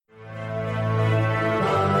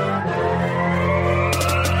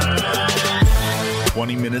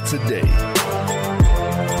20 minutes a day,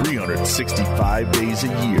 365 days a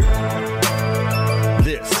year.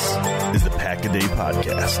 This is the Pack-A-Day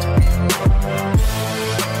Podcast.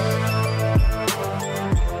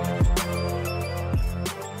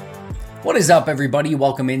 What is up, everybody?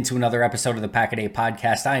 Welcome into another episode of the Pack-A-Day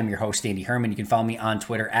Podcast. I am your host, Andy Herman. You can follow me on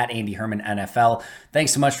Twitter at Andy Herman NFL.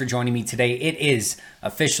 Thanks so much for joining me today. It is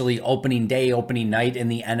officially opening day, opening night in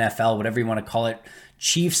the NFL, whatever you want to call it.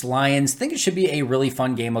 Chiefs, Lions. I think it should be a really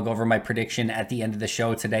fun game. I'll go over my prediction at the end of the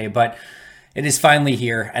show today, but it is finally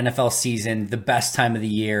here, NFL season, the best time of the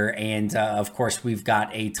year, and of course, we've got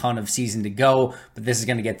a ton of season to go, but this is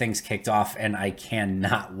going to get things kicked off, and I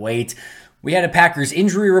cannot wait. We had a Packers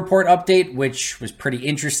injury report update, which was pretty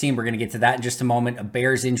interesting. We're going to get to that in just a moment. A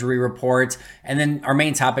Bears injury report. And then our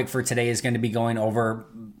main topic for today is going to be going over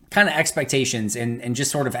kind of expectations and just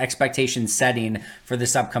sort of expectation setting for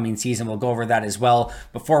this upcoming season. We'll go over that as well.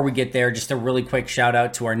 Before we get there, just a really quick shout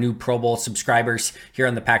out to our new Pro Bowl subscribers here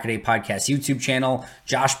on the Pack-A-Day Podcast YouTube channel.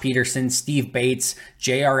 Josh Peterson, Steve Bates,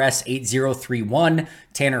 JRS8031,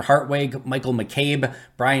 Tanner Hartwig, Michael McCabe,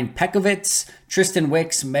 Brian Pekovitz, Tristan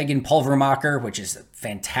Wicks, Megan Pulvermacher, which is a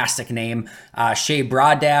fantastic name, Shay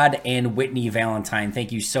Brodad, and Whitney Valentine.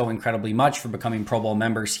 Thank you so incredibly much for becoming Pro Bowl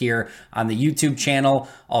members here on the YouTube channel.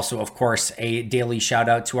 Also, of course, a daily shout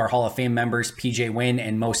out to our Hall of Fame members, PJ Wynn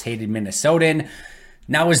and Most Hated Minnesotan.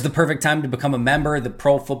 Now is the perfect time to become a member. The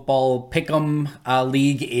Pro Football Pick'em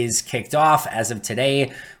League is kicked off as of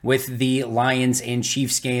today with the Lions and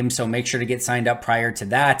Chiefs game, so make sure to get signed up prior to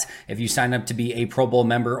that. If you sign up to be a Pro Bowl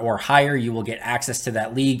member or higher, you will get access to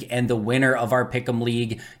that league, and the winner of our Pick'em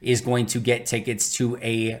League is going to get tickets to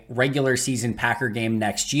a regular season Packer game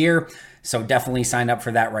next year. So definitely sign up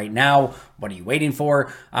for that right now. What are you waiting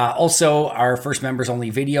for? Also, our first members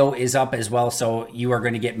only video is up as well. So you are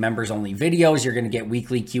going to get members only videos. You're going to get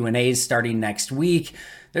weekly Q&As starting next week.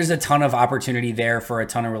 There's a ton of opportunity there for a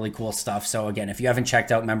ton of really cool stuff. So again, if you haven't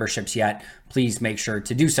checked out memberships yet, please make sure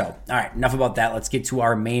to do so. All right, enough about that. Let's get to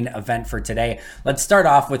our main event for today. Let's start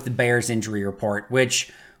off with the Bears injury report,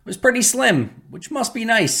 which was pretty slim, which must be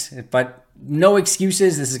nice, but no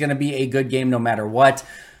excuses. This is going to be a good game no matter what.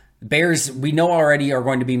 Bears, we know already, are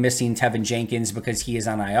going to be missing Tevin Jenkins because he is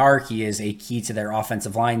on IR. He is a key to their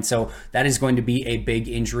offensive line, so that is going to be a big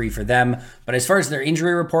injury for them. But as far as their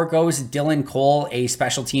injury report goes, Dylan Cole, a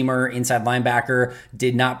special teamer, inside linebacker,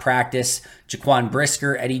 did not practice. Jaquan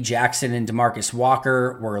Brisker, Eddie Jackson, and DeMarcus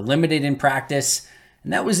Walker were limited in practice,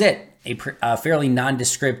 and that was it. A fairly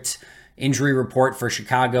nondescript injury report for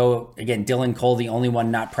Chicago. Again, Dylan Cole, the only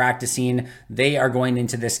one not practicing. They are going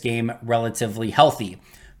into this game relatively healthy.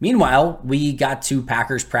 Meanwhile, we got to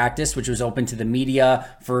Packers practice, which was open to the media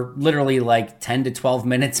for literally like 10 to 12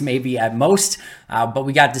 minutes, maybe at most. But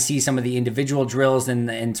we got to see some of the individual drills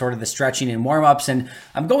and sort of the stretching and warm-ups. And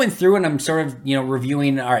I'm going through and I'm sort of,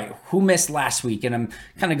 reviewing, all right, who missed last week? And I'm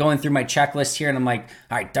kind of going through my checklist here and I'm like,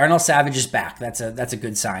 all right, Darnell Savage is back. That's a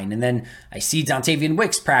good sign. And then I see Dontavian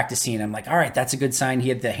Wicks practicing. I'm like, all right, that's a good sign. He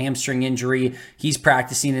had the hamstring injury. He's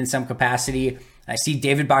practicing in some capacity. I see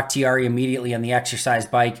David Bakhtiari immediately on the exercise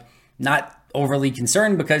bike. Not overly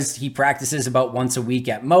concerned because he practices about once a week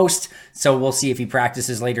at most. So we'll see if he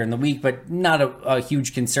practices later in the week, but not a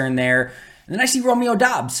huge concern there. And then I see Romeo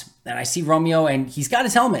Doubs, and I see Romeo, and he's got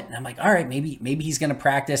his helmet. And I'm like, all right, maybe he's going to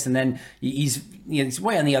practice. And then he's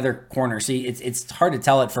way on the other corner. So it's hard to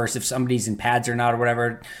tell at first if somebody's in pads or not or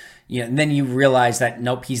whatever. And then you realize that,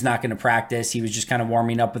 nope, he's not going to practice. He was just kind of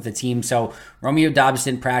warming up with the team. So Romeo Doubs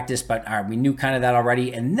didn't practice, but all right, we knew kind of that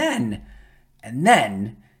already. And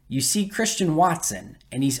then you see Christian Watson,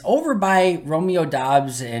 and he's over by Romeo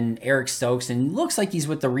Doubs and Eric Stokes, and looks like he's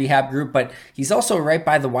with the rehab group, but he's also right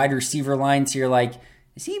by the wide receiver line. So you're like,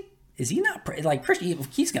 is he not like Christian?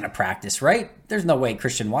 He's going to practice, right? There's no way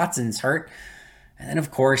Christian Watson's hurt. And then,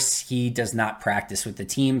 of course, he does not practice with the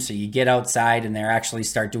team. So you get outside and they actually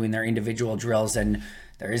start doing their individual drills. And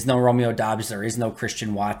there is no Romeo Doubs. There is no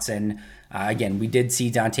Christian Watson. Again, we did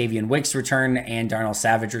see Dontavian Wicks return and Darnell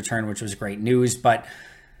Savage return, which was great news. But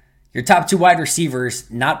your top two wide receivers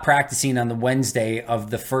not practicing on the Wednesday of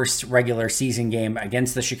the first regular season game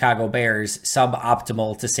against the Chicago Bears,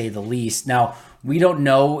 suboptimal to say the least. Now, we don't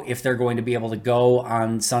know if they're going to be able to go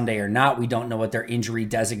on Sunday or not. We don't know what their injury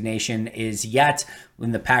designation is yet.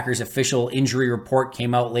 When the Packers official injury report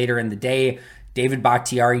came out later in the day, David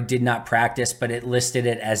Bakhtiari did not practice, but it listed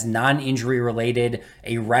it as non-injury related,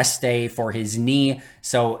 a rest day for his knee.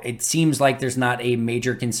 So it seems like there's not a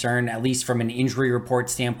major concern, at least from an injury report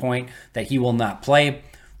standpoint, that he will not play.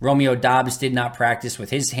 Romeo Doubs did not practice with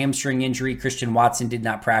his hamstring injury. Christian Watson did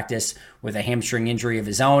not practice with a hamstring injury of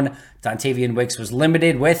his own. Dontavian Wicks was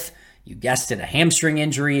limited with You guessed it, a hamstring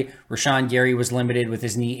injury. Rashawn Gary was limited with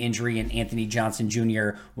his knee injury, and Anthony Johnson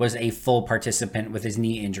Jr. was a full participant with his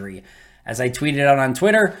knee injury. As I tweeted out on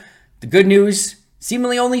Twitter, the good news,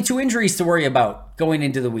 seemingly only 2 injuries to worry about going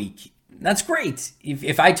into the week. That's great.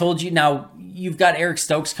 If I told you, now you've got Eric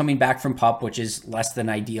Stokes coming back from PUP, which is less than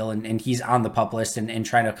ideal, and he's on the PUP list and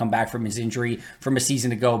trying to come back from his injury from a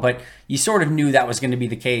season ago. But you sort of knew that was going to be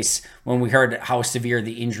the case when we heard how severe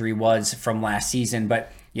the injury was from last season.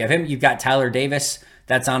 But you have him, you've got Tyler Davis,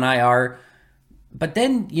 that's on IR. But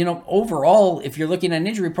then, overall, if you're looking at an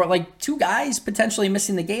injury report, like 2 guys potentially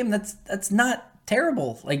missing the game, that's not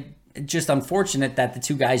terrible. Like, just unfortunate that the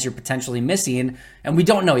 2 guys you're potentially missing, and we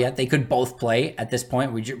don't know yet, they could both play at this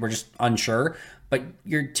point. We're just unsure. But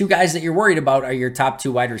your 2 guys that you're worried about are your top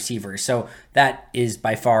 2 wide receivers. So that is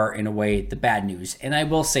by far, in a way, the bad news. And I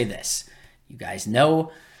will say this. You guys know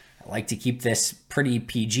I like to keep this pretty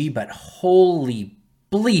PG, but holy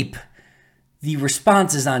bleep, the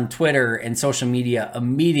responses on Twitter and social media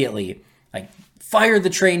immediately, like, fire the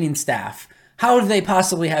training staff. How do they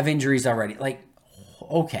possibly have injuries already? Like,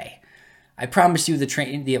 okay. I promise you the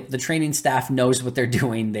training staff knows what they're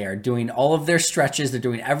doing. They are doing all of their stretches. They're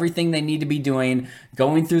doing everything they need to be doing,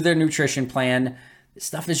 going through their nutrition plan. This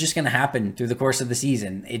stuff is just going to happen through the course of the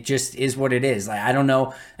season. It just is what it is. Like, I don't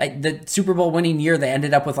know. The Super Bowl winning year, they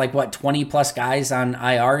ended up with 20 plus guys on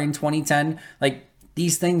IR in 2010. Like,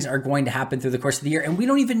 these things are going to happen through the course of the year. And we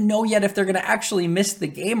don't even know yet if they're going to actually miss the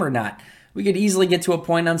game or not. We could easily get to a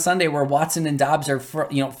point on Sunday where Watson and Doubs are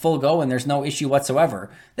full go and there's no issue whatsoever.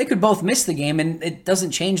 They could both miss the game, and it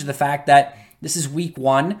doesn't change the fact that this is week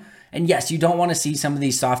 1. And yes, you don't want to see some of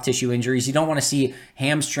these soft tissue injuries. You don't want to see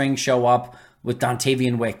hamstring show up with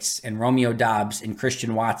Dontavian Wicks and Romeo Doubs and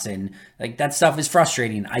Christian Watson. Like, that stuff is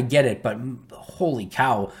frustrating. I get it, but holy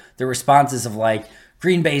cow, the responses of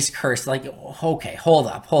Green Bay's cursed, okay, hold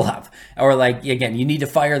up. Or again, you need to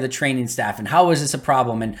fire the training staff, and how is this a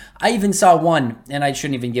problem? And I even saw one, and I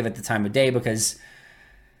shouldn't even give it the time of day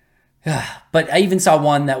but I even saw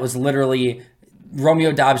one that was literally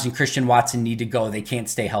Romeo Doubs and Christian Watson need to go. They can't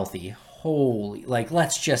stay healthy. Holy,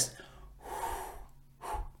 let's just,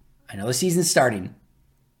 I know the season's starting,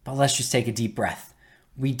 but let's just take a deep breath.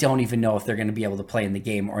 We don't even know if they're going to be able to play in the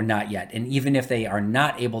game or not yet. And even if they are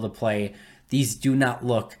not able to play, these do not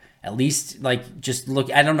look, at least, just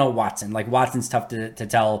look, I don't know Watson. Watson's tough to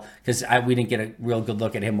tell because we didn't get a real good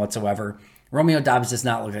look at him whatsoever. Romeo Doubs does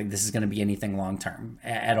not look like this is going to be anything long-term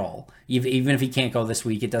at all. Even if he can't go this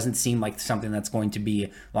week, it doesn't seem like something that's going to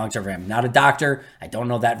be long-term for him. Not a doctor. I don't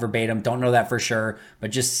know that verbatim. Don't know that for sure.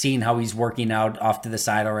 But just seeing how he's working out off to the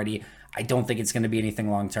side already, I don't think it's going to be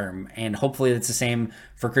anything long-term. And hopefully it's the same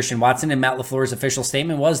for Christian Watson. And Matt LaFleur's official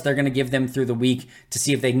statement was they're going to give them through the week to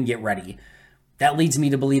see if they can get ready. That leads me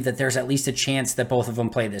to believe that there's at least a chance that both of them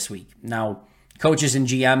play this week. Now, coaches and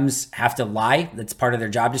GMs have to lie. That's part of their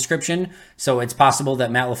job description. So it's possible that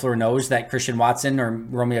Matt LaFleur knows that Christian Watson or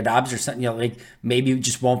Romeo Doubs or something, maybe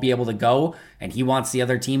just won't be able to go. And he wants the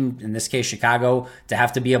other team, in this case, Chicago, to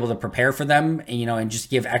have to be able to prepare for them, and just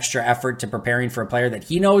give extra effort to preparing for a player that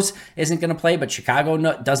he knows isn't going to play. But Chicago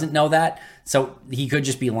doesn't know that. So he could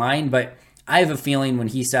just be lying. But I have a feeling when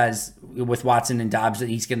he says with Watson and Doubs that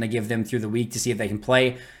he's going to give them through the week to see if they can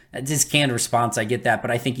play. It's his canned response, I get that,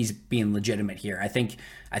 but I think he's being legitimate here. I think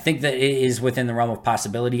that it is within the realm of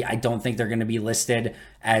possibility. I don't think they're going to be listed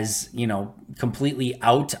as, completely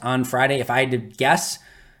out on Friday. If I had to guess,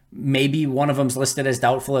 maybe one of them's listed as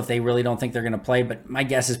doubtful if they really don't think they're going to play, but my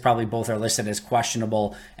guess is probably both are listed as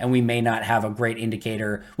questionable, and we may not have a great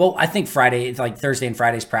indicator. Well, I think Friday, Thursday and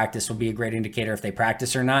Friday's practice will be a great indicator if they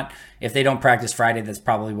practice or not. If they don't practice Friday, that's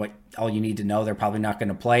probably all you need to know. They're probably not going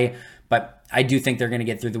to play, but I do think they're going to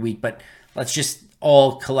get through the week. But let's just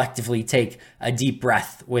all collectively take a deep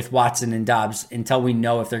breath with Watson and Doubs until we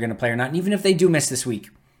know if they're going to play or not. And even if they do miss this week,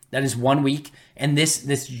 that is 1 week, and this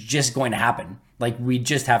is just going to happen. We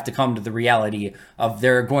just have to come to the reality of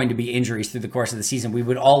there are going to be injuries through the course of the season. We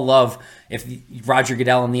would all love if Roger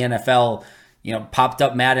Goodell in the NFL, popped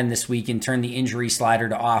up Madden this week and turned the injury slider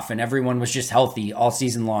to off, and everyone was just healthy all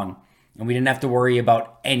season long, and we didn't have to worry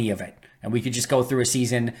about any of it. And we could just go through a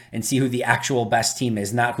season and see who the actual best team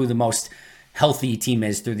is, not who the most healthy team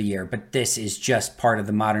is through the year. But this is just part of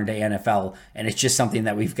the modern day NFL, and it's just something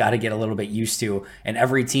that we've got to get a little bit used to. And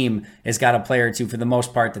every team has got a player or two, for the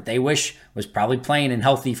most part, that they wish was probably playing and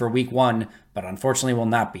healthy for week 1, but unfortunately will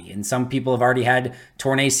not be. And some people have already had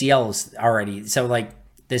torn ACLs already. So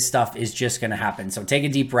this stuff is just going to happen. So take a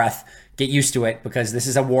deep breath, get used to it, because this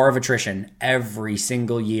is a war of attrition every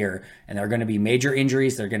single year. And there are going to be major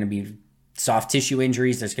injuries. There are going to be soft tissue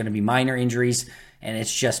injuries. There's going to be minor injuries, and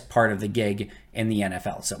it's just part of the gig in the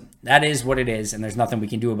NFL. So that is what it is, and there's nothing we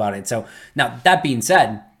can do about it. So now, that being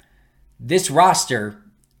said, this roster,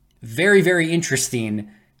 very, very interesting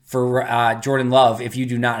for Jordan Love if you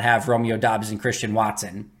do not have Romeo Doubs and Christian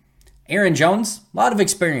Watson. Aaron Jones, a lot of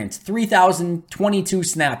experience, 3,022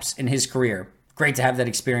 snaps in his career. Great to have that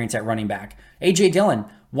experience at running back. A.J. Dillon,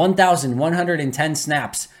 1,110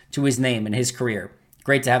 snaps to his name in his career.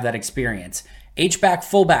 Great to have that experience. H-back,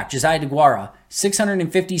 fullback, Josiah DeGuara,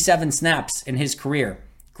 657 snaps in his career.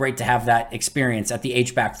 Great to have that experience at the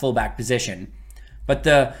H-back, fullback position. But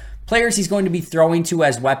the players he's going to be throwing to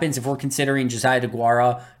as weapons, if we're considering Josiah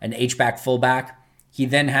DeGuara an H-back, fullback, he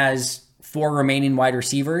then has 4 remaining wide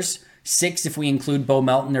receivers, 6 if we include Bo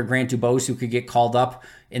Melton or Grant Dubose, who could get called up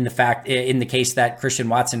in the case that Christian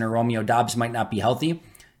Watson or Romeo Doubs might not be healthy.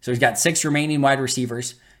 So he's got 6 remaining wide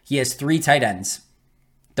receivers. He has 3 tight ends.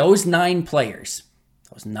 Those 9 players,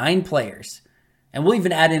 and we'll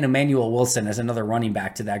even add in Emmanuel Wilson as another running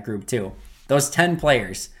back to that group too. Those 10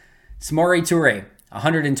 players, Samori Toure,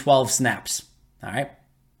 112 snaps. All right.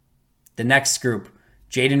 The next group,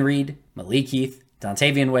 Jaden Reed, Malik Heath,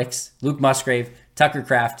 Dontavian Wicks, Luke Musgrave, Tucker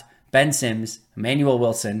Kraft, Ben Sims, Emmanuel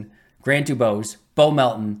Wilson, Grant Dubose, Bo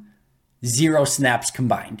Melton, 0 snaps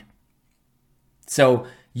combined. So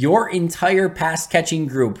your entire pass-catching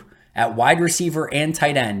group at wide receiver and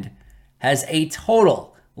tight end has a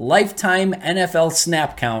total lifetime NFL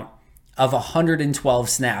snap count of 112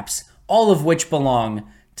 snaps, all of which belong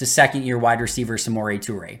to second-year wide receiver Samori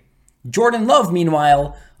Toure. Jordan Love,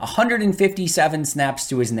 meanwhile, 157 snaps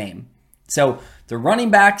to his name. So the running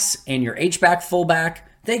backs and your H-back fullback,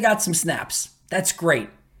 they got some snaps. That's great.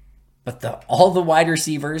 But all the wide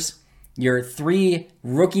receivers, your 3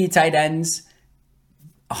 rookie tight ends,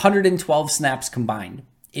 112 snaps combined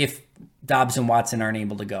if Doubs and Watson aren't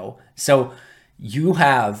able to go. So you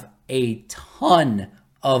have a ton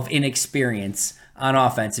of inexperience on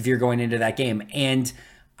offense if you're going into that game. And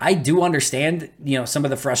I do understand, some of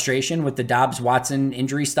the frustration with the Doubs-Watson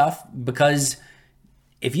injury stuff, because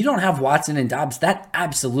if you don't have Watson and Doubs, that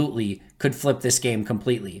absolutely could flip this game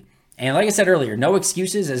completely. And like I said earlier, no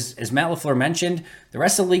excuses. As Matt LaFleur mentioned, the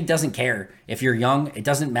rest of the league doesn't care if you're young. It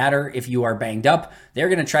doesn't matter if you are banged up. They're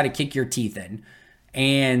going to try to kick your teeth in.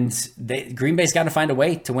 And Green Bay's got to find a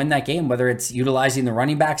way to win that game, whether it's utilizing the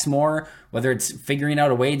running backs more, whether it's figuring out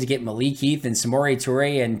a way to get Malik Heath and Samori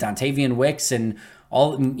Toure and Dontavian Wicks and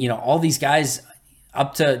all these guys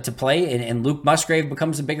up to play, and Luke Musgrave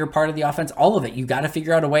becomes a bigger part of the offense. All of it. You got to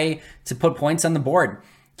figure out a way to put points on the board.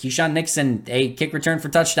 Keyshawn Nixon, a kick return for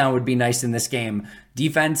touchdown would be nice in this game.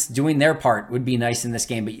 Defense doing their part would be nice in this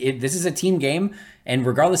game. But this is a team game, and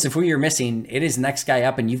regardless of who you're missing, it is next guy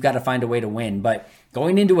up, and you've got to find a way to win. But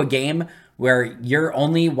going into a game where your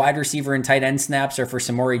only wide receiver and tight end snaps are for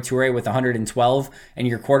Samori Toure with 112, and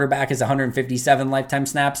your quarterback is 157 lifetime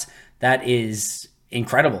snaps, that is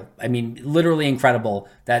incredible. I mean, literally incredible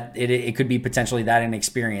that it could be potentially that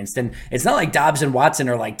inexperienced. And it's not like Doubs and Watson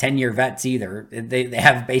are like 10-year vets either. They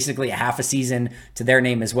have basically a half a season to their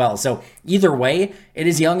name as well. So either way, it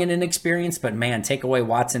is young and inexperienced, but man, take away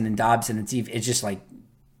Watson and Doubs and it's just like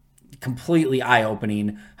completely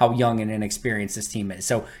eye-opening how young and inexperienced this team is.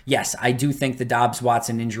 So yes, I do think the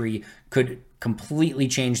Doubs-Watson injury could completely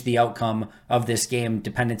change the outcome of this game,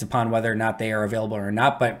 dependent upon whether or not they are available or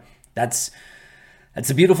not. But that's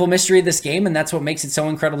a beautiful mystery of this game, and that's what makes it so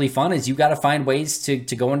incredibly fun, is you got to find ways to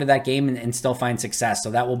go into that game and still find success.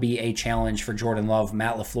 So that will be a challenge for Jordan Love,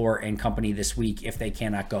 Matt LaFleur, and company this week if they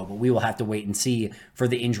cannot go. But we will have to wait and see for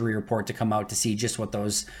the injury report to come out to see just what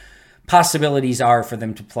those possibilities are for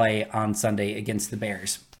them to play on Sunday against the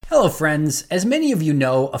Bears. Hello, friends. As many of you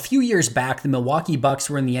know, a few years back, the Milwaukee Bucks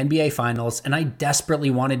were in the NBA Finals, and I desperately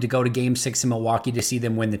wanted to go to Game 6 in Milwaukee to see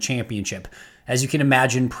them win the championship. As you can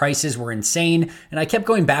imagine, prices were insane, and I kept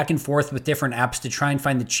going back and forth with different apps to try and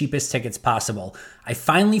find the cheapest tickets possible. I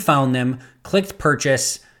finally found them, clicked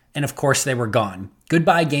purchase, and of course they were gone.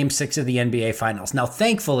 Goodbye Game 6 of the NBA Finals. Now,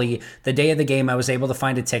 thankfully, the day of the game I was able to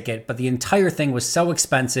find a ticket, but the entire thing was so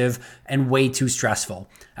expensive and way too stressful.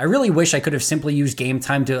 I really wish I could have simply used Game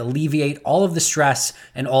Time to alleviate all of the stress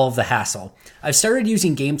and all of the hassle. I've started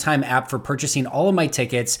using Game Time app for purchasing all of my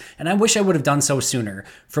tickets, and I wish I would have done so sooner.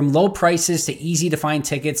 From low prices to easy to find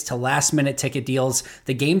tickets to last minute ticket deals,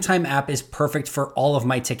 the Game Time app is perfect for all of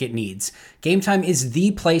my ticket needs. Game Time is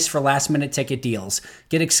the place for last minute ticket deals.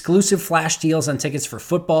 Get exclusive flash deals on tickets for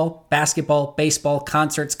football, basketball, baseball,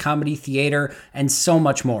 concerts, comedy, theater, and so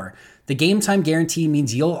much more. The Game Time Guarantee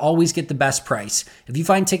means you'll always get the best price. If you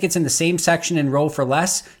find tickets in the same section and row for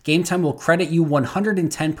less, Game Time will credit you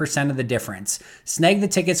 110% of the difference. Snag the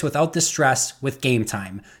tickets without the stress with Game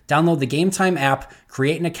Time. Download the Game Time app,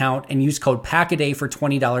 create an account, and use code PACKADAY for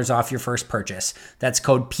 $20 off your first purchase. That's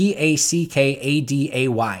code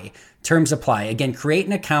PACKADAY. Terms apply. Again, create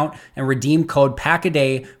an account and redeem code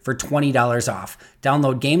PACKADAY for $20 off.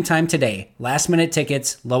 Download Game Time today. Last minute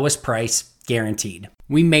tickets, lowest price, guaranteed.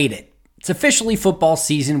 We made it. It's officially football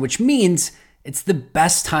season, which means it's the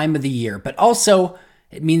best time of the year, but also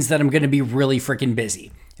it means that I'm going to be really freaking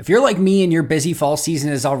busy. If you're like me and your busy fall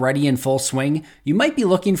season is already in full swing, you might be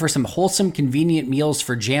looking for some wholesome, convenient meals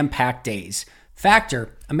for jam-packed days.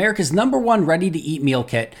 Factor, America's #1 ready-to-eat meal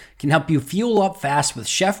kit, can help you fuel up fast with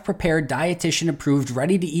chef-prepared, dietitian-approved,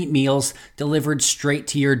 ready-to-eat meals delivered straight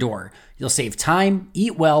to your door. You'll save time,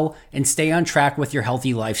 eat well, and stay on track with your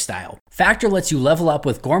healthy lifestyle. Factor lets you level up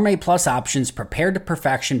with gourmet plus options prepared to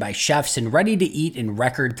perfection by chefs and ready to eat in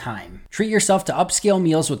record time. Treat yourself to upscale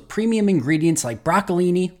meals with premium ingredients like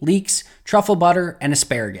broccolini, leeks, truffle butter, and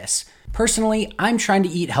asparagus. Personally, I'm trying to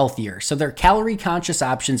eat healthier, so their calorie-conscious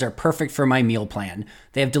options are perfect for my meal plan.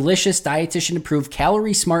 They have delicious, dietitian-approved,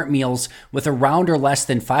 calorie-smart meals with around or less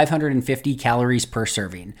than 550 calories per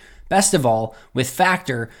serving. Best of all, with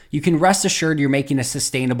Factor, you can rest assured you're making a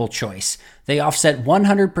sustainable choice. They offset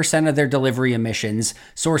 100% of their delivery emissions,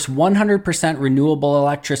 source 100% renewable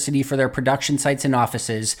electricity for their production sites and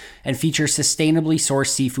offices, and feature sustainably sourced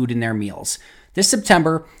seafood in their meals. This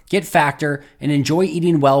September, get Factor and enjoy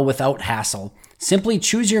eating well without hassle. Simply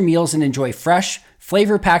choose your meals and enjoy fresh,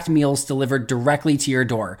 flavor-packed meals delivered directly to your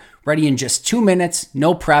door, ready in just 2 minutes,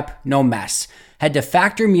 no prep, no mess. Head to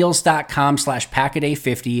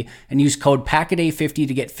factormeals.com/packaday50 and use code packaday50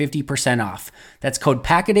 to get 50% off. That's code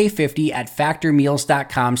packaday50 at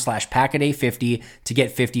factormeals.com/packaday50 to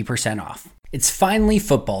get 50% off. It's finally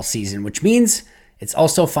football season, which means it's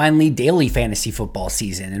also finally daily fantasy football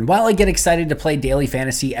season. And while I get excited to play daily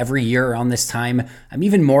fantasy every year around this time, I'm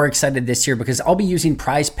even more excited this year because I'll be using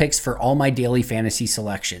Prize Picks for all my daily fantasy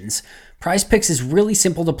selections. Prize Picks is really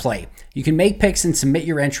simple to play. You can make picks and submit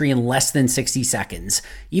your entry in less than 60 seconds.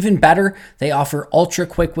 Even better, they offer ultra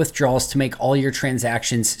quick withdrawals to make all your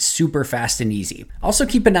transactions super fast and easy. Also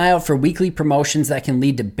keep an eye out for weekly promotions that can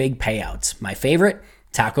lead to big payouts. My favorite?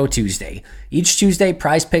 Taco Tuesday. Each Tuesday,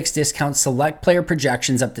 Prize Picks discounts select player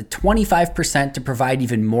projections up to 25% to provide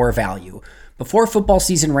even more value. Before football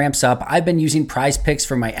season ramps up, I've been using Prize Picks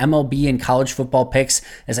for my MLB and college football picks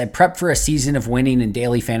as I prep for a season of winning in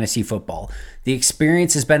daily fantasy football. The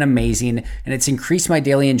experience has been amazing, and it's increased my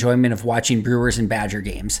daily enjoyment of watching Brewers and Badger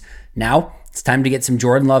games. Now, it's time to get some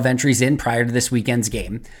Jordan Love entries in prior to this weekend's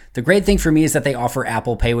game. The great thing for me is that they offer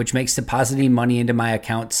Apple Pay, which makes depositing money into my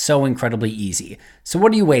account so incredibly easy. So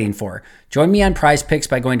what are you waiting for? Join me on Prize Picks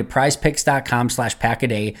by going to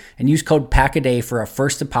prizepicks.com/packaday and use code PACKADAY for a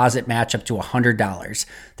first deposit match up to $100.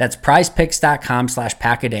 That's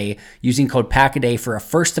prizepicks.com/packaday using code PACKADAY for a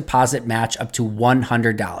first deposit match up to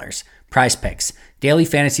 $100. Prize Picks, daily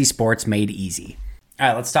fantasy sports made easy. All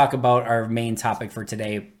right, let's talk about our main topic for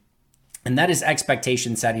today, and that is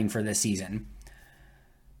expectation setting for this season.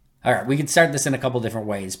 All right, we can start this in a couple different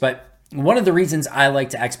ways, but one of the reasons I like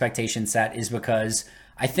to expectation set is because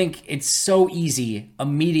I think it's so easy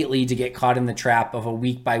immediately to get caught in the trap of a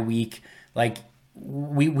week by week. Like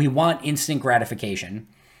we want instant gratification,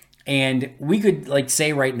 and we could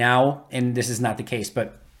say right now, and this is not the case,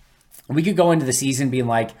 but we could go into the season being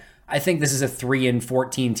like, I think this is a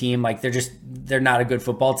 3-14 team. Like they're not a good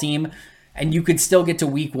football team. And you could still get to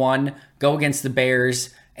week 1, go against the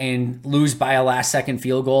Bears and lose by a last second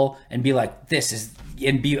field goal and be like,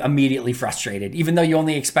 and be immediately frustrated. Even though you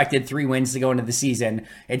only expected 3 wins to go into the season,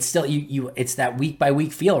 it's still, it's that week by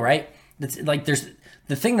week feel, right? It's like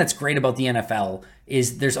the thing that's great about the NFL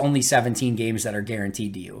is there's only 17 games that are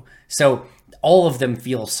guaranteed to you. So all of them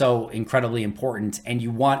feel so incredibly important, and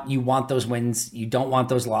you want those wins. You don't want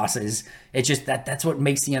those losses. It's just that's what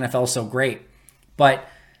makes the NFL so great. But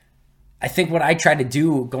I think what I try to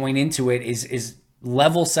do going into it is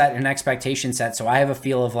level set and expectation set. So I have a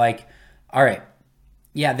feel of like, all right,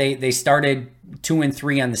 yeah, they started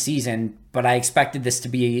 2-3 on the season, but I expected this to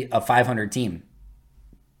be a 500 team.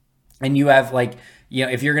 And you have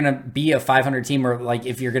if you're going to be a 500 team, or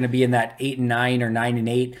if you're going to be in that 8-9 or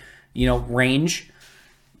 9-8, range,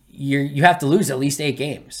 you have to lose at least 8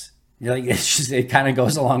 games. It kind of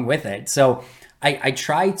goes along with it. So I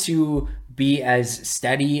try to be as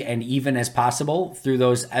steady and even as possible through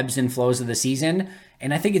those ebbs and flows of the season.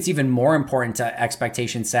 And I think it's even more important to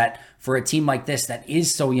expectation set for a team like this that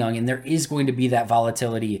is so young, and there is going to be that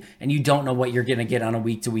volatility and you don't know what you're going to get on a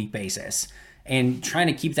week-to-week basis. And trying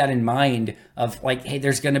to keep that in mind of like, hey,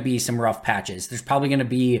 there's going to be some rough patches. There's probably going to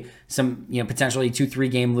be some, potentially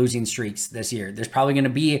 2-3 game losing streaks this year. There's probably going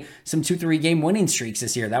to be some 2-3 game winning streaks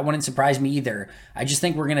this year. That wouldn't surprise me either. I just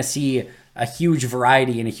think we're going to see a huge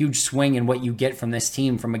variety and a huge swing in what you get from this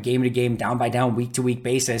team from a game to game, down by down, week to week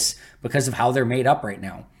basis because of how they're made up right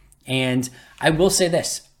now. And I will say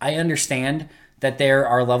this, I understand that there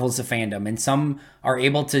are levels of fandom, and some are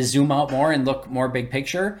able to zoom out more and look more big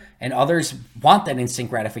picture, and others want that instant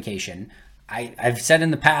gratification. I've said in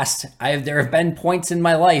the past, there have been points in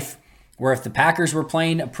my life where if the Packers were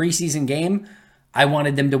playing a preseason game, I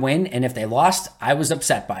wanted them to win, and if they lost, I was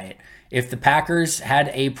upset by it. If the Packers had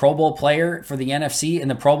a Pro Bowl player for the NFC in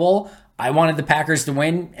the Pro Bowl, I wanted the Packers to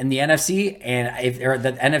win in the NFC, or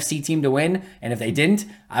the NFC team to win, and if they didn't,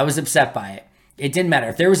 I was upset by it. It didn't matter.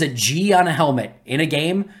 If there was a G on a helmet in a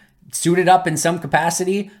game, suited up in some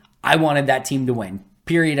capacity, I wanted that team to win.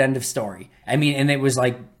 Period. End of story. I mean, and it was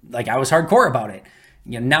like I was hardcore about it.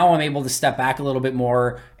 Now I'm able to step back a little bit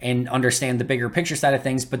more and understand the bigger picture side of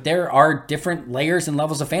things, but there are different layers and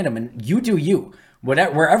levels of fandom, and you do you.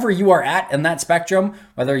 Wherever you are at in that spectrum,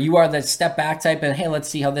 whether you are the step back type and, hey, let's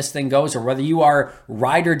see how this thing goes, or whether you are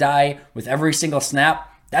ride or die with every single snap,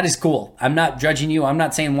 that is cool. I'm not judging you. I'm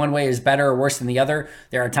not saying one way is better or worse than the other.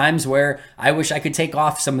 There are times where I wish I could take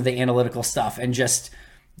off some of the analytical stuff and just,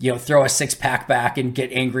 throw a 6-pack back and get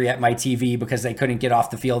angry at my TV because they couldn't get off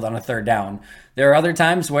the field on a third down. There are other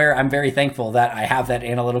times where I'm very thankful that I have that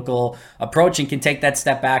analytical approach and can take that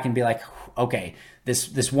step back and be like, okay,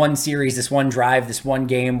 this one series, this one drive, this one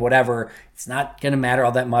game, whatever, it's not going to matter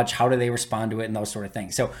all that much. How do they respond to it and those sort of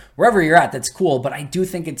things? So wherever you're at, that's cool. But I do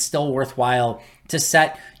think it's still worthwhile to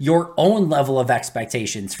set your own level of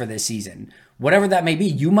expectations for this season. Whatever that may be,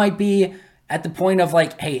 you might be at the point of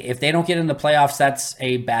like, hey, if they don't get in the playoffs, that's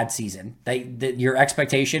a bad season. Your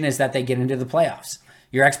expectation is that they get into the playoffs.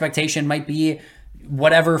 Your expectation might be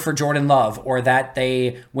whatever for Jordan Love, or that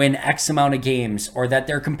they win X amount of games, or that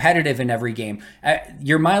they're competitive in every game.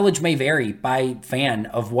 Your mileage may vary by fan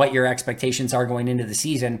of what your expectations are going into the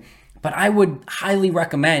season, but I would highly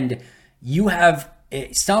recommend you have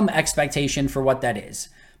some expectation for what that is,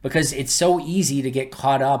 because it's so easy to get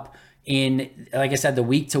caught up in, like I said, the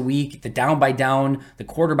week to week, the down by down, the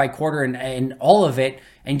quarter by quarter, and all of it,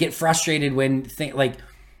 and get frustrated when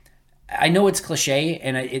I know it's cliche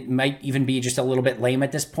and it might even be just a little bit lame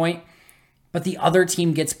at this point, but the other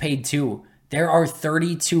team gets paid too. There are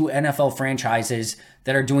 32 NFL franchises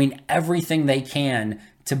that are doing everything they can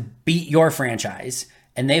to beat your franchise.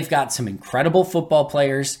 And they've got some incredible football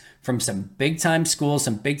players from some big time schools,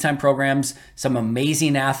 some big time programs, some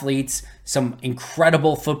amazing athletes, some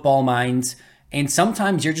incredible football minds. And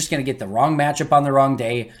sometimes you're just going to get the wrong matchup on the wrong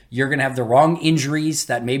day. You're going to have the wrong injuries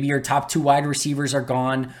that maybe your top 2 wide receivers are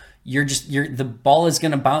gone. The ball is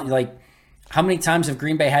going to bounce. Like, how many times have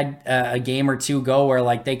Green Bay had a game or two go where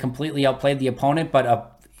like they completely outplayed the opponent, but a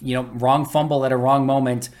wrong fumble at a wrong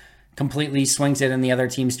moment completely swings it in the other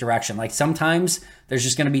team's direction? Like, sometimes there's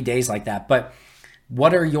just going to be days like that. But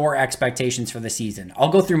what are your expectations for the season? I'll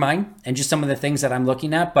go through mine and just some of the things that I'm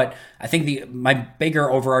looking at, but I think my bigger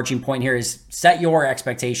overarching point here is set your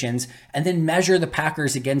expectations and then measure the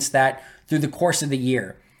Packers against that through the course of the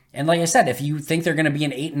year. And like I said, if you think they're going to be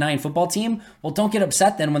an 8-9 football team, well, don't get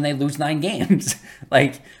upset then when they lose 9 games,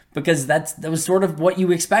 because that was sort of what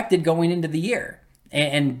you expected going into the year.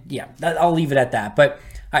 And yeah, I'll leave it at that. But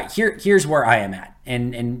all right, here's where I am at,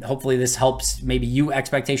 and hopefully this helps maybe you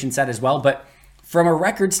expectation set as well. But from a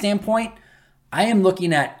record standpoint, I am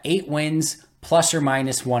looking at 8 wins plus or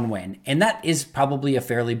minus 1 win, and that is probably a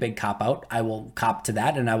fairly big cop out. I will cop to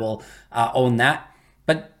that, and I will own that.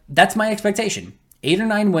 But that's my expectation. 8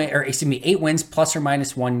 wins plus or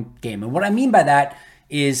minus 1 game. And what I mean by that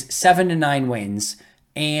is 7 to 9 wins.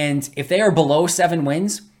 And if they are below 7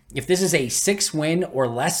 wins, if this is a 6 win or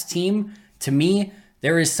less team, to me,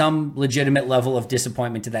 there is some legitimate level of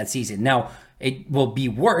disappointment to that season. Now, it will be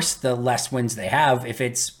worse the less wins they have. If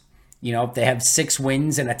it's, if they have 6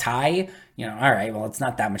 wins and a tie, all right, well, it's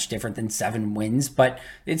not that much different than 7 wins, but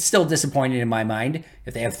it's still disappointing in my mind.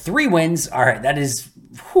 If they have 3 wins, all right, that is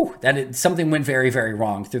something went very, very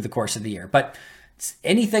wrong through the course of the year. But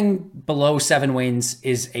anything below 7 wins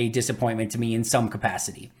is a disappointment to me in some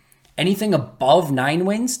capacity. Anything above 9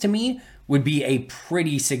 wins to me would be a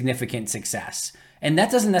pretty significant success. And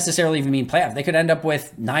that doesn't necessarily even mean playoff. They could end up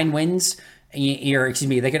with 9 wins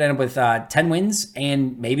they could end up with 10 wins,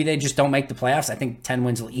 and maybe they just don't make the playoffs. I think 10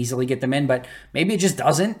 wins will easily get them in, but maybe it just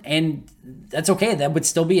doesn't, and that's okay. That would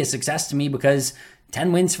still be a success to me, because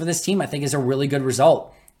 10 wins for this team, I think, is a really good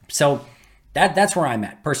result. So that's where I'm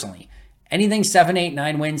at personally. Anything 7, 8,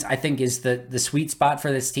 9 wins, I think, is the sweet spot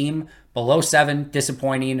for this team. Below 7,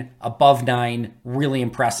 disappointing. Above 9, really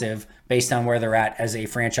impressive based on where they're at as a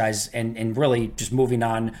franchise, and really just moving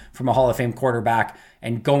on from a Hall of Fame quarterback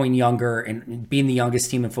and going younger and being the youngest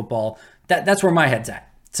team in football. That's where my head's at.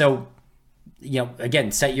 So,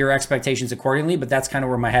 again, set your expectations accordingly, but that's kind of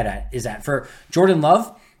where my head is at. For Jordan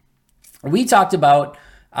Love, we talked about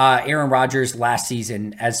Aaron Rodgers last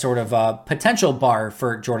season as sort of a potential bar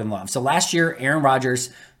for Jordan Love. So last year, Aaron Rodgers,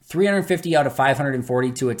 350 out of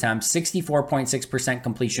 542 attempts, 64.6%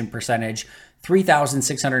 completion percentage,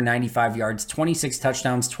 3,695 yards, 26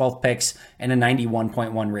 touchdowns, 12 picks, and a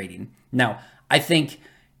 91.1 rating. Now, I think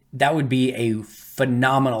that would be a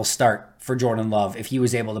phenomenal start for Jordan Love if he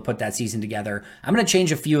was able to put that season together. I'm going to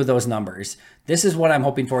change a few of those numbers. This is what I'm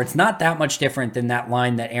hoping for. It's not that much different than that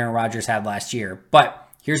line that Aaron Rodgers had last year, but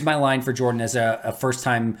here's my line for Jordan as a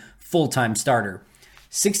first-time, full-time starter.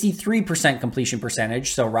 63% completion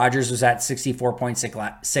percentage. So Rodgers was at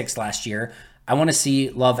 64.6 last year. I want to see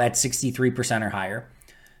Love at 63% or higher.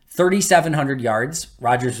 3,700 yards.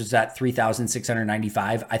 Rodgers was at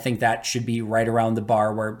 3,695. I think that should be right around the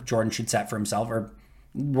bar where Jordan should set for himself, or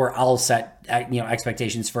where I'll set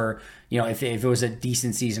expectations for, if it was a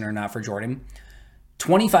decent season or not for Jordan.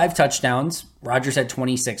 25 touchdowns. Rodgers had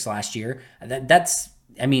 26 last year. That's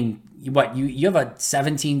you have a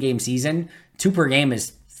 17-game season. 2 per game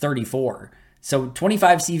is 34. So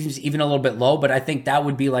 25 seems even a little bit low, but I think that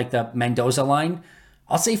would be like the Mendoza line.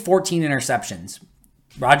 I'll say 14 interceptions.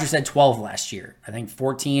 Rodgers had 12 last year. I think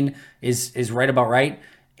 14 is right about right.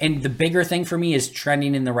 And the bigger thing for me is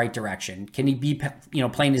trending in the right direction. Can he be,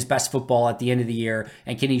 playing his best football at the end of the year?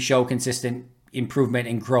 And can he show consistent improvement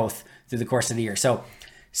and growth through the course of the year? So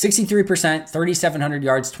 63%, 3,700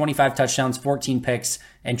 yards, 25 touchdowns, 14 picks,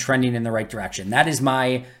 and trending in the right direction. That is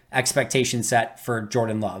my expectation set for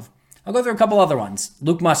Jordan Love. I'll go through a couple other ones.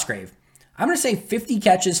 Luke Musgrave. I'm going to say 50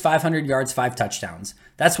 catches, 500 yards, 5 touchdowns.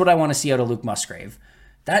 That's what I want to see out of Luke Musgrave.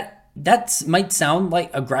 That might sound like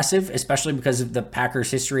aggressive, especially because of the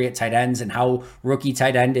Packers' history at tight ends and how rookie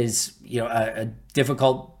tight end is, a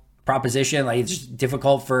difficult proposition. Like, it's just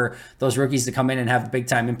difficult for those rookies to come in and have a big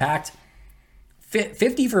time impact.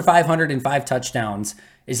 50 for 505 touchdowns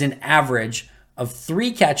is an average of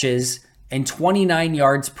 3 catches and 29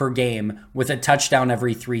 yards per game with a touchdown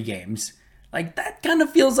every 3 games. Like, that kind of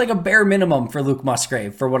feels like a bare minimum for Luke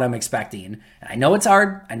Musgrave for what I'm expecting. And I know it's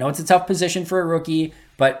hard. I know it's a tough position for a rookie,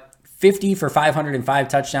 but 50 for 505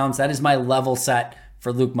 touchdowns, that is my level set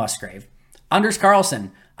for Luke Musgrave. Anders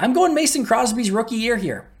Carlson. I'm going Mason Crosby's rookie year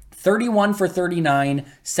here. 31 for 39,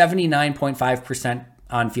 79.5%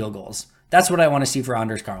 on field goals. That's what I want to see for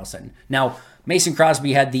Anders Carlson. Now, Mason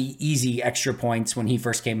Crosby had the easy extra points when he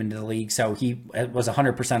first came into the league, so he was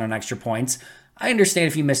 100% on extra points. I understand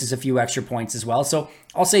if he misses a few extra points as well, so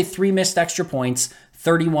I'll say 3 missed extra points,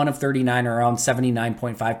 31 of 39, or around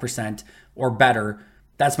 79.5% or better.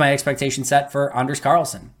 That's my expectation set for Anders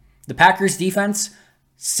Carlson. The Packers defense,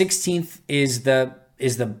 16th is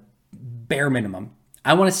the bare minimum.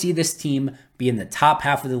 I want to see this team be in the top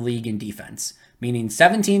half of the league in defense, meaning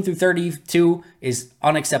 17 through 32 is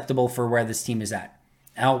unacceptable for where this team is at.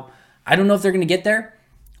 Now, I don't know if they're going to get there.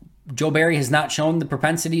 Joe Barry has not shown the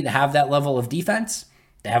propensity to have that level of defense.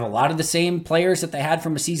 They have a lot of the same players that they had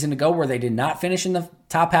from a season ago where they did not finish in the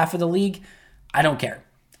top half of the league. I don't care.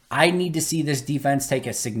 I need to see this defense take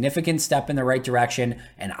a significant step in the right direction,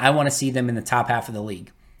 and I want to see them in the top half of the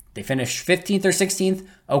league. They finish 15th or 16th.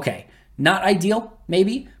 Okay, not ideal,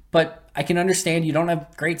 maybe, but I can understand you don't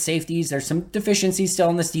have great safeties. There's some deficiencies still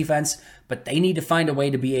in this defense, but they need to find a way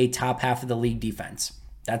to be a top half of the league defense.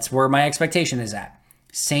 That's where my expectation is at.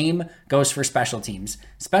 Same goes for special teams.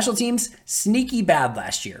 Special teams, sneaky bad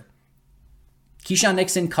last year. Keyshawn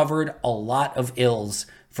Nixon covered a lot of ills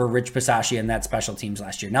for Rich Bisaccia and that special teams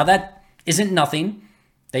last year. Now, that isn't nothing.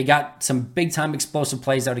 They got some big-time explosive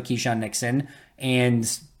plays out of Keyshawn Nixon,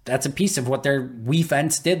 and that's a piece of what their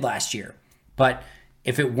defense did last year. But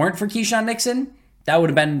if it weren't for Keyshawn Nixon, that would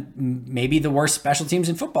have been maybe the worst special teams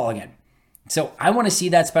in football again. So I want to see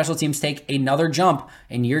that special teams take another jump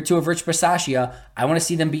in year 2 of Rich Bisaccia. I want to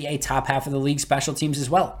see them be a top half of the league special teams as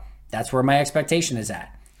well. That's where my expectation is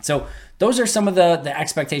at. So those are some of the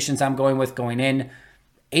expectations I'm going with going in.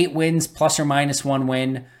 8 wins plus or minus 1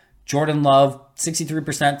 win. Jordan Love, 63%,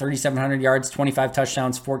 3,700 yards, 25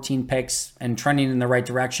 touchdowns, 14 picks, and trending in the right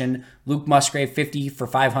direction. Luke Musgrave, 50 for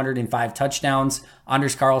 505 touchdowns.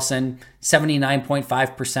 Anders Carlson,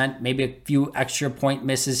 79.5%, maybe a few extra point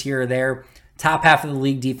misses here or there. Top half of the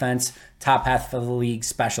league defense, top half of the league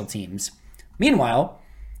special teams. Meanwhile,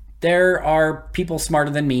 there are people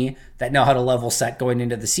smarter than me that know how to level set going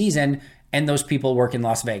into the season, and those people work in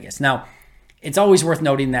Las Vegas. Now, it's always worth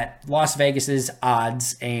noting that Las Vegas's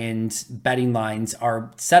odds and betting lines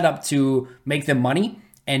are set up to make them money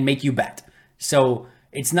and make you bet. So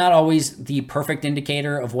it's not always the perfect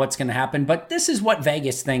indicator of what's going to happen, but this is what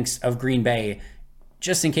Vegas thinks of Green Bay,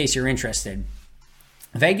 just in case you're interested.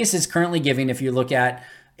 Vegas is currently giving, if you look at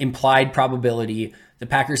implied probability, the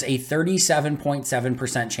Packers a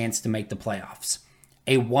 37.7% chance to make the playoffs,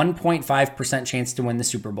 a 1.5% chance to win the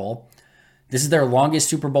Super Bowl. This is their longest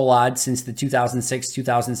Super Bowl odds since the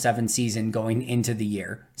 2006-2007 season going into the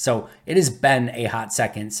year. So it has been a hot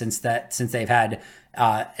second since they've had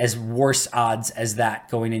as worse odds as that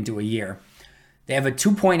going into a year. They have a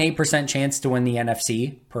 2.8% chance to win the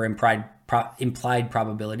NFC per implied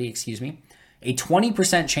probability, a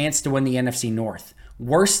 20% chance to win the NFC North.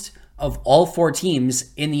 Worst of all four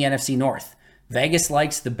teams in the NFC North. Vegas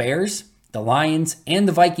likes the Bears, the Lions, and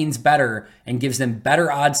the Vikings better and gives them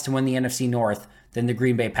better odds to win the NFC North than the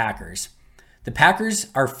Green Bay Packers. The Packers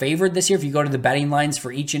are favored this year. If you go to the betting lines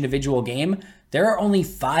for each individual game, there are only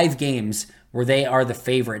 5 games where they are the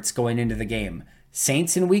favorites going into the game.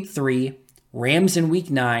 Saints in week 3, Rams in week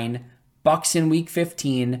 9, Bucks in week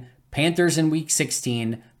 15, Panthers in week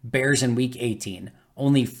 16, Bears in week 18.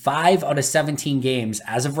 Only 5 out of 17 games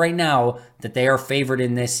as of right now that they are favored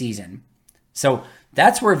in this season. So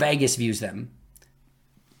that's where Vegas views them.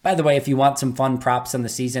 By the way, if you want some fun props on the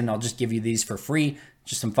season, I'll just give you these for free.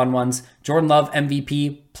 Just some fun ones. Jordan Love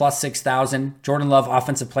MVP plus 6,000. Jordan Love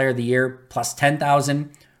Offensive Player of the Year plus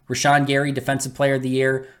 10,000. Rashawn Gary Defensive Player of the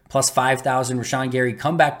Year plus 5,000. Rashawn Gary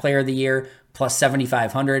Comeback Player of the Year plus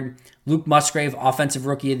 7,500. Luke Musgrave Offensive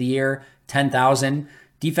Rookie of the Year 10,000.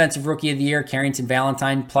 Defensive Rookie of the Year Carrington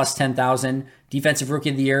Valentine plus 10,000. Defensive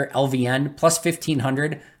Rookie of the Year LVN plus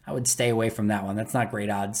 1,500. I would stay away from that one. That's not great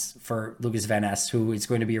odds for Lucas Van Ness, who is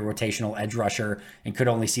going to be a rotational edge rusher and could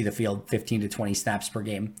only see the field 15 to 20 snaps per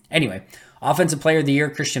game. Anyway, Offensive Player of the Year,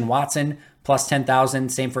 Christian Watson, plus 10,000.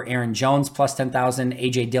 Same for Aaron Jones, plus 10,000.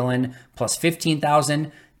 A.J. Dillon, plus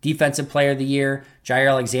 15,000. Defensive Player of the Year, Jair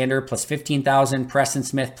Alexander, plus 15,000. Preston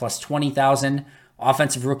Smith, plus 20,000.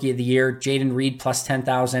 Offensive Rookie of the Year, Jaden Reed, plus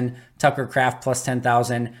 10,000. Tucker Kraft, plus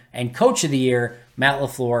 10,000. And Coach of the Year, Matt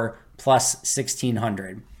LaFleur, plus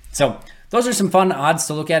 1,600. So those are some fun odds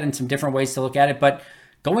to look at and some different ways to look at it. But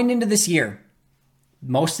going into this year,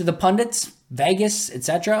 most of the pundits, Vegas,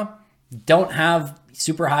 etc., don't have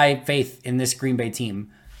super high faith in this Green Bay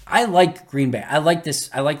team. I like Green Bay. I like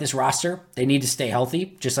this roster. They need to stay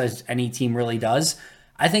healthy, just as any team really does.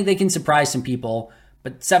 I think they can surprise some people,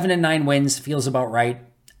 but 7-9 wins feels about right.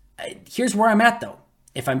 Here's where I'm at, though.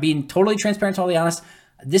 If I'm being totally transparent, totally honest,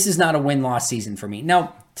 this is not a win-loss season for me.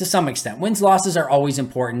 Now, to some extent, wins, losses are always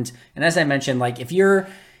important. And as I mentioned, like if you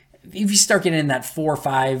start getting in that 4 or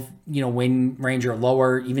 5, win range or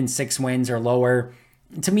lower, even 6 wins or lower,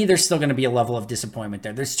 to me, there's still going to be a level of disappointment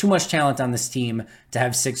there. There's too much talent on this team to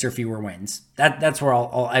have 6 or fewer wins. That's where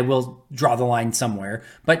I will draw the line somewhere.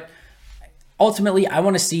 But ultimately, I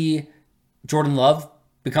want to see Jordan Love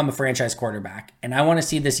become a franchise quarterback. And I want to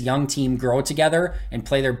see this young team grow together and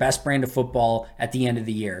play their best brand of football at the end of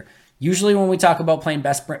the year. Usually when we talk about playing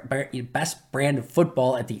best brand of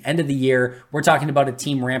football at the end of the year, we're talking about a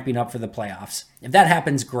team ramping up for the playoffs. If that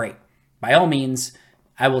happens, great. By all means,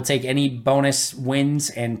 I will take any bonus wins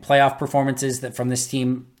and playoff performances that from this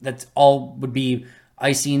team. That's all would be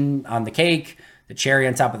icing on the cake, the cherry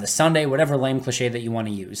on top of the sundae, whatever lame cliche that you want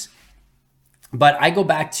to use. But I go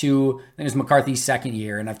back to, I think it was McCarthy's second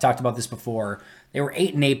year, and I've talked about this before. They were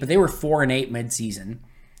 8-8, but they were 4-8 mid-season,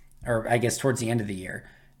 or I guess towards the end of the year.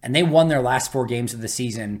 And they won their last 4 games of the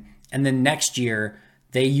season. And then next year,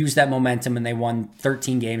 they used that momentum and they won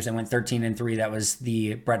 13 games. They went 13-3. That was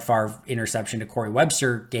the Brett Favre interception to Corey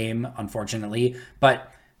Webster game, unfortunately.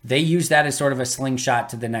 But they used that as sort of a slingshot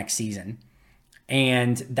to the next season.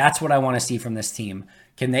 And that's what I want to see from this team.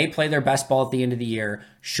 Can they play their best ball at the end of the year,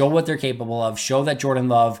 show what they're capable of, show that Jordan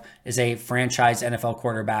Love is a franchise NFL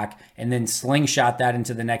quarterback, and then slingshot that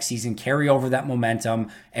into the next season, carry over that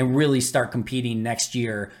momentum, and really start competing next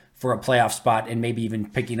year for a playoff spot and maybe even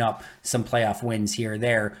picking up some playoff wins here or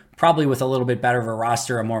there, probably with a little bit better of a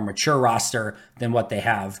roster, a more mature roster than what they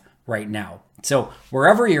have right now. So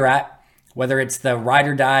wherever you're at, whether it's the ride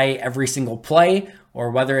or die every single play,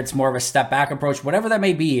 or whether it's more of a step back approach, whatever that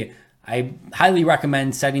may be, I highly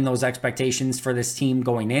recommend setting those expectations for this team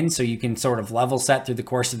going in so you can sort of level set through the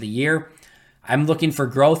course of the year. I'm looking for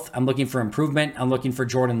growth. I'm looking for improvement. I'm looking for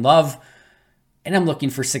Jordan Love, and I'm looking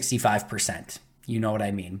for 65%. You know what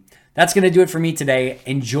I mean. That's going to do it for me today.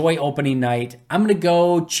 Enjoy opening night. I'm going to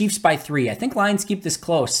go Chiefs by 3. I think Lions keep this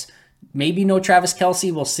close. Maybe no Travis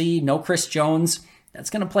Kelce. We'll see. No Chris Jones. That's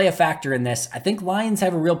going to play a factor in this. I think Lions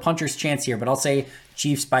have a real puncher's chance here, but I'll say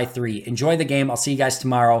Chiefs by 3. Enjoy the game. I'll see you guys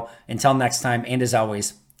tomorrow. Until next time, and as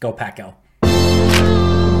always, go Pack Go.